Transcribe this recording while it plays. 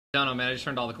I don't know, man. I just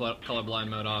turned all the colorblind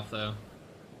mode off, though.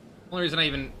 The only reason I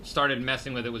even started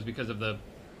messing with it was because of the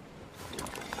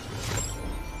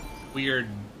weird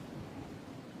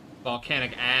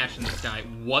volcanic ash in the sky.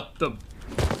 What the...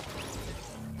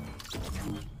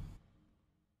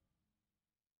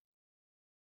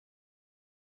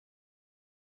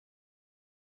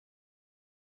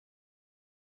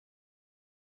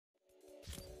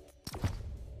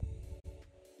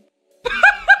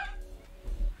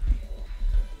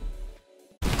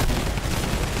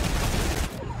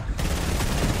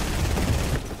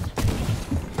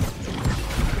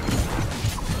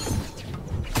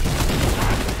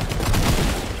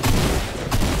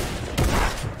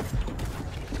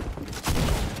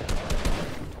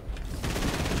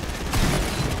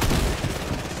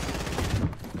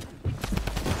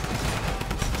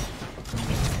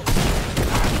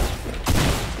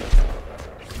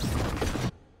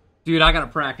 Dude, I gotta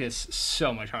practice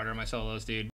so much harder in my solos,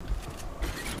 dude.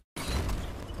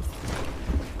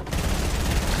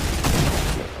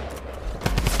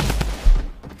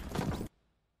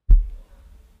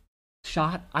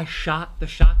 I shot the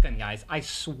shotgun, guys. I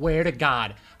swear to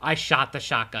God, I shot the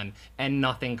shotgun and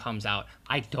nothing comes out.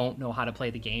 I don't know how to play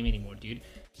the game anymore, dude.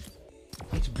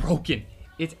 It's broken.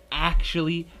 It's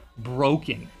actually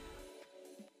broken.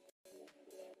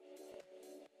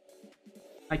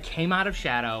 I came out of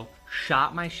shadow,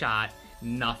 shot my shot,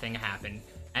 nothing happened.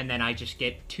 And then I just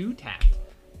get two tapped.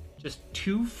 Just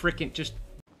two freaking, just...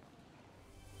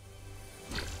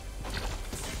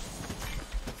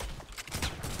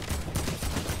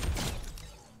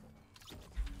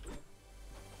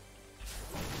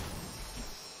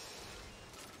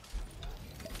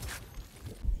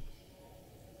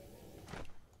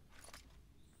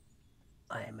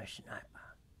 I am a sniper.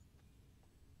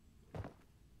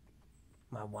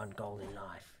 My one goal in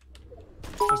life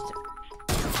is to...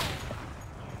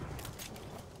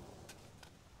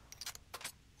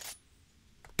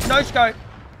 No scope!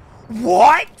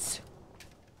 What?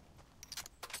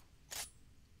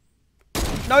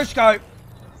 No scope!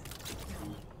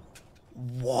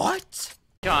 What?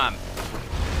 Come.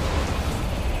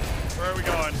 Where are we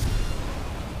going?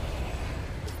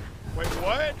 Wait,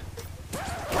 what?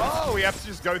 Oh, we have to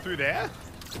just go through there?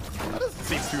 That doesn't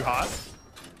seem too hard.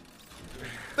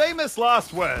 Famous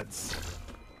last words.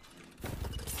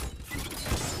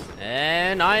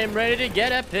 And I am ready to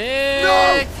get a pick.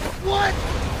 No! What?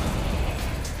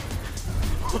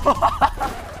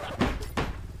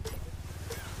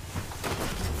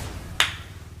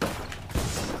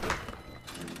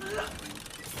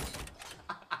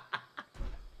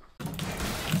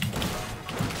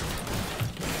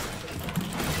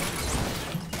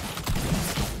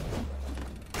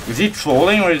 Is he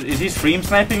trolling or is he stream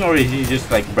sniping or is he just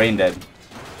like brain dead?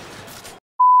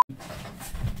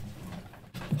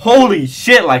 Holy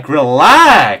shit, like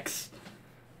relax!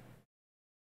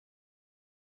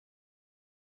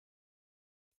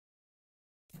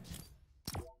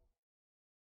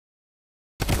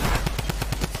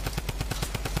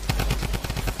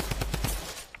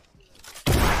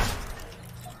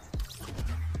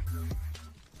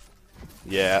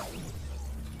 Yeah.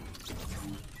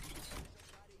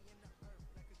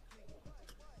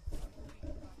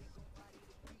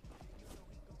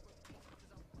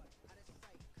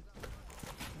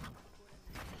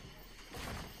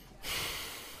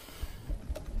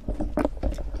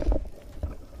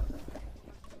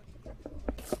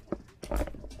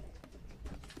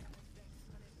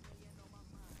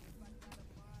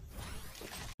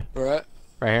 Right.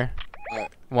 Right here.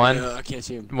 Alright. One. Yeah, I can't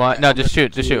see him. One. No, just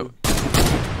shoot. Just shoot.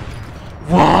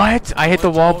 What? I hit the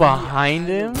wall behind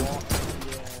him?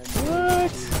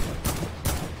 What?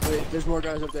 Wait, there's more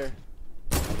guys up there.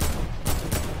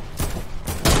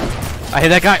 I hit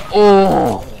that guy.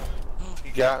 Oh!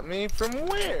 You got me from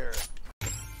where?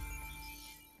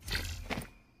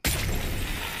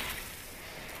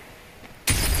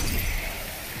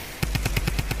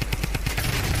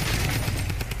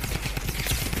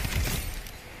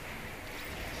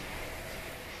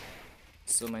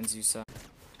 So mein Süßer.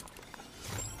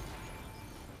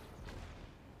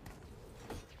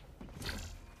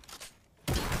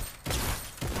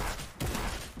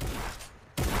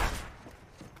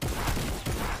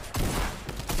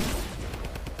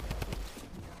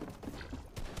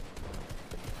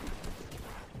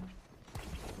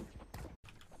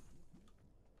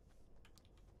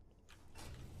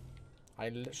 I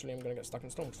literally am gonna get stuck in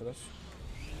storms for this.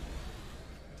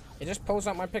 It just pulls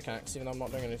out my pickaxe even though I'm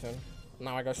not doing anything.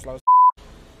 Now I go slow as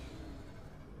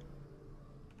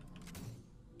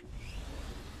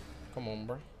Come on,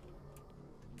 bro.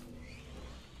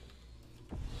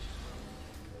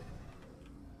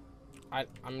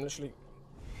 I'm literally.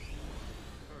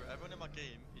 Bro, everyone in my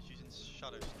game is using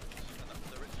shadow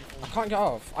snips. I can't get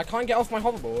off. I can't get off my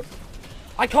hoverboard.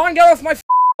 I can't get off my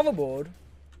hoverboard.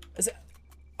 Is it?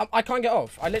 I can't get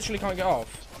off. I literally can't get off.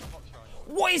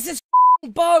 What is this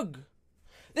bug?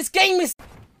 This game is.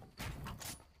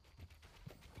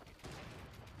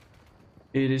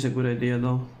 It is a good idea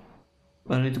though,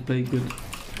 but I need to play good.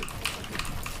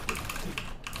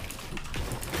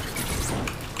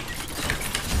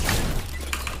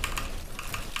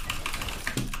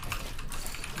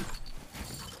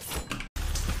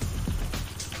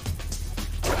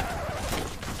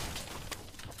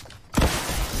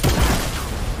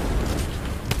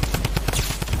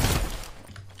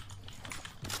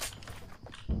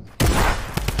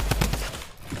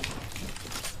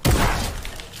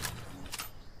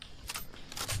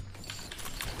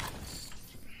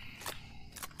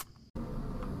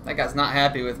 That guy's not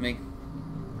happy with me.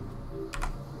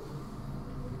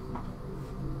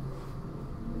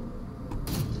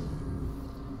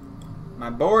 My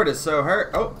board is so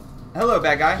hurt. Oh, hello,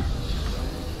 bad guy.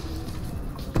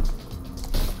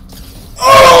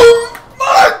 Oh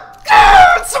my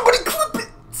God! Somebody clip it!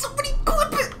 Somebody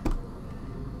clip it!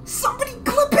 Somebody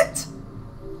clip it!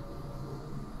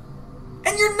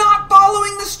 And you're not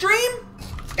following the stream?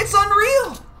 It's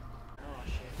unreal!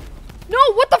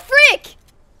 No, what the frick?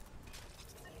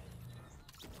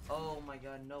 Oh my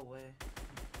God, no way.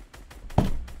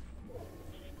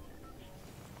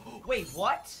 Wait,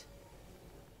 what?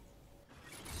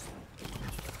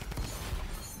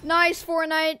 Nice,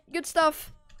 Fortnite. Good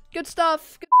stuff. Good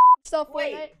stuff. Good stuff,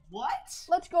 Wait, Fortnite. what?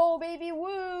 Let's go, baby.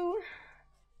 Woo.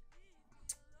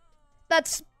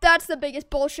 That's the biggest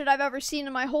bullshit I've ever seen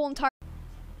in my whole entire.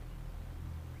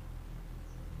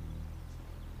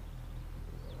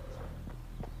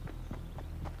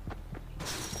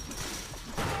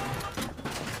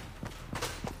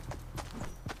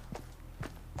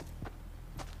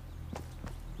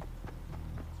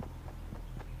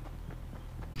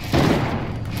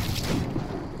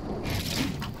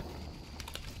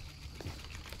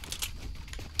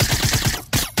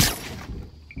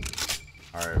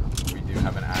 Alright, we do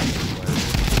have an active player.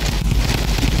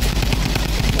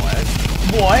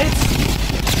 What?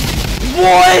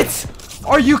 What?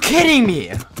 Are you kidding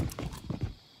me?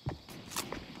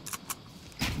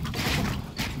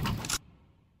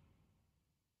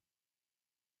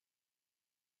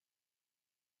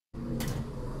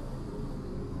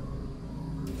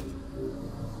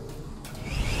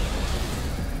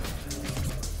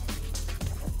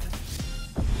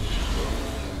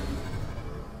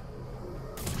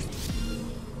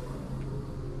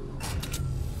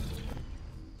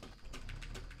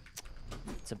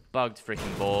 It's a bugged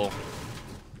freaking ball.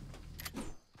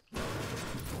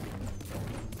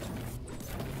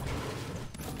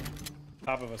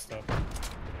 Top of us though.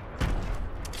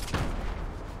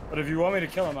 But if you want me to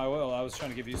kill him, I will. I was trying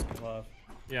to give you some love.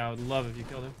 Yeah, I would love if you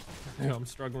killed him. Yeah, I'm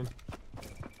struggling.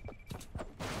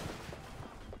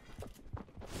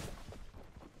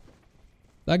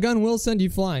 That gun will send you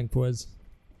flying, Quiz.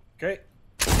 Great.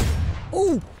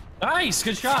 Oh! Nice!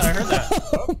 Good shot, I heard that.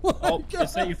 Oh, it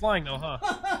sent you flying though, huh?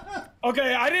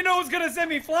 Okay, I didn't know it was gonna send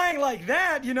me flying like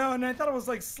that, you know, and I thought it was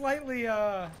like slightly,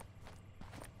 Yeah.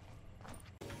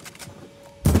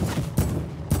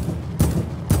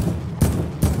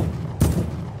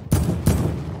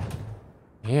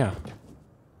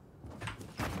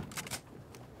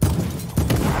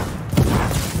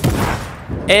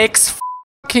 X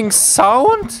fucking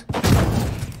sound?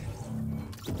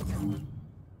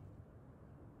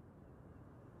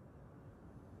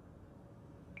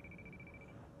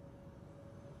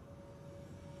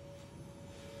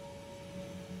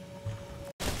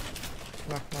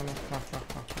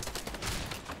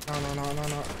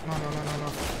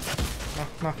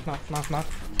 No.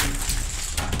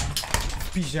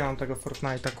 Widziałem tego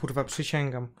Fortnite'a, kurwa,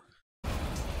 przysięgam. I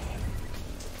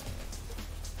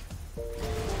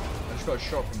just got a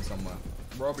shot from somewhere.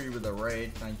 Robbie with a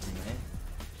raid, thank you, mate.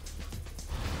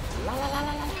 La la la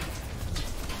la la.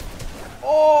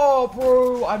 Oh,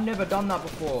 bro, I've never done that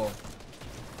before.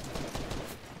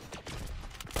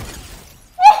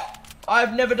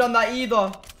 I've never done that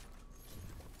either.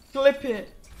 Clip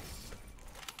it.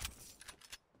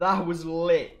 That was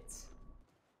lit.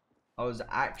 I was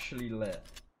actually lit.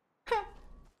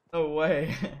 No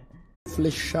way.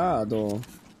 Flechado.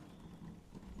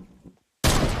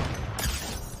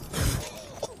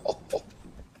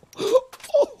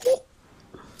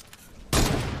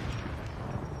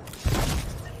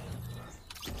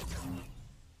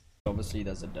 Obviously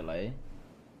there's a delay,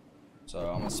 so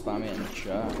I'm gonna spam it in the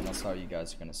chat and that's how you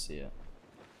guys are gonna see it.